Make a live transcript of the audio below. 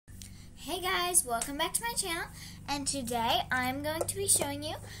Hey guys, welcome back to my channel, and today I'm going to be showing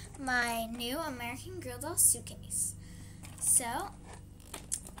you my new American Girl doll suitcase. So,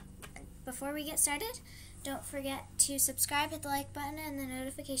 before we get started, don't forget to subscribe, hit the like button, and the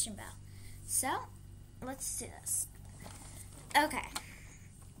notification bell. So, let's do this. Okay,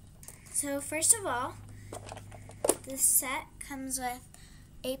 so first of all, this set comes with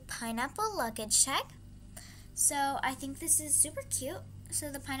a pineapple luggage tag. So, I think this is super cute. So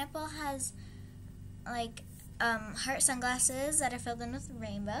the pineapple has like heart sunglasses that are filled in with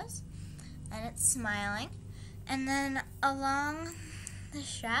rainbows, and it's smiling. And then along the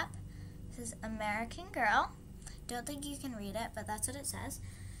strap says American Girl. Don't think you can read it, but that's what it says.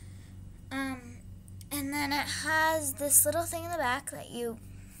 And then it has this little thing in the back that you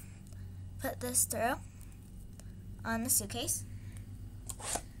put this through on the suitcase.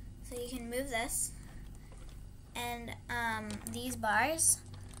 So you can move this. And these bars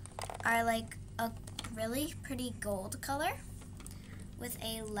are like a really pretty gold color with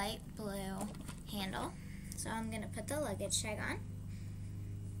a light blue handle. So I'm going to put the luggage tag on.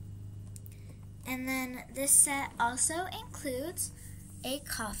 And then this set also includes a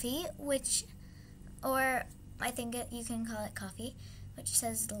coffee, or I think you can call it coffee, which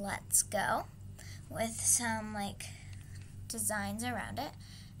says Let's Go, with some like designs around it.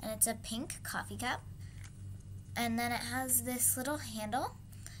 And it's a pink coffee cup. And then it has this little handle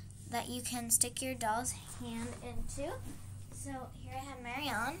that you can stick your doll's hand into. So here I have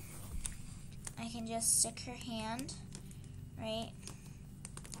Marianne. I can just stick her hand right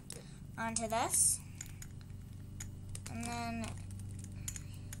onto this. And then,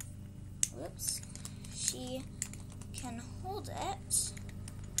 whoops, she can hold it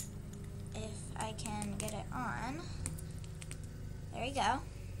if I can get it on. There we go.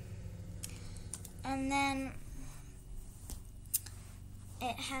 And then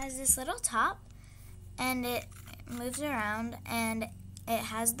it has this little top, and it moves around, and it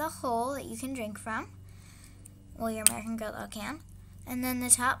has the hole that you can drink from. Well, your American Girl doll can. And then the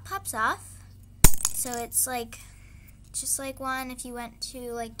top pops off, so it's like just like one if you went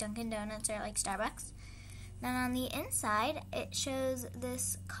to like Dunkin' Donuts or like Starbucks. Then on the inside, it shows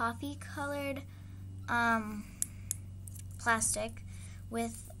this coffee-colored plastic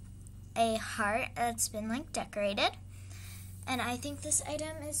with a heart that's been like decorated. And I think this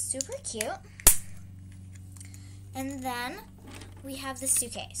item is super cute. And then we have the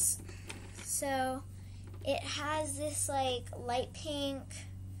suitcase. So it has this like light pink,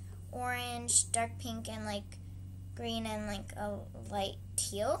 orange, dark pink, and like green and like a light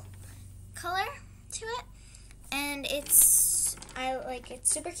teal color to it. And it's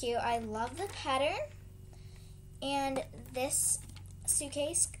super cute. I love the pattern. And this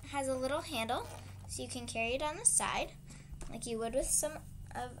suitcase has a little handle so you can carry it on the side, like you would with some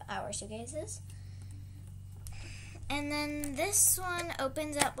of our suitcases. And then this one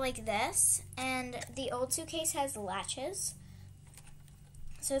opens up like this, and the old suitcase has latches.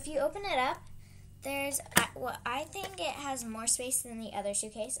 So if you open it up, I think it has more space than the other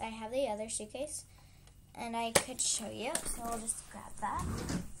suitcase. I have the other suitcase, and I could show you, so I'll just grab that.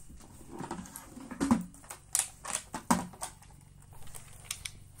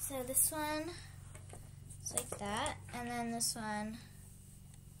 So this one is like that, and then this one,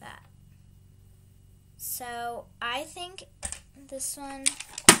 that. So I think this one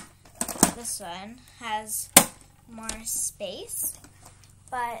has more space,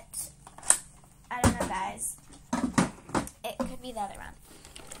 but I don't know, guys. It could be the other one.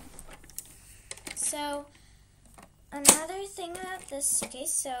 So another thing about this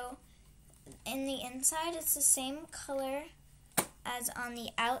suitcase, so in the inside it's the same color as on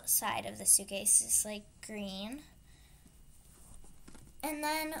the outside of the suitcase. It's like green. And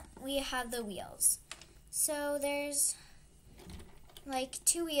then we have the wheels. So there's like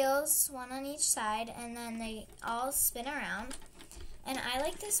 2 wheels, one on each side, and then they all spin around. And I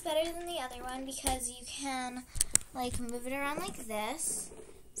like this better than the other one because you can like move it around like this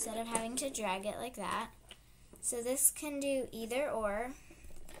instead of having to drag it like that. So this can do either or.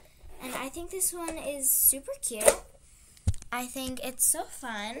 And I think this one is super cute. I think it's so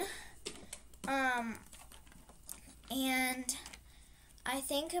fun. And I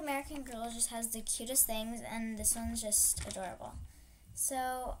think American Girl just has the cutest things, and this one's just adorable.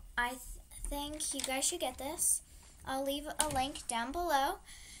 So I think you guys should get this. I'll leave a link down below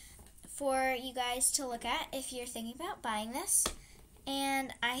for you guys to look at if you're thinking about buying this.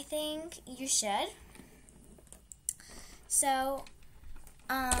 And I think you should. So,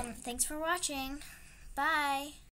 thanks for watching. Bye.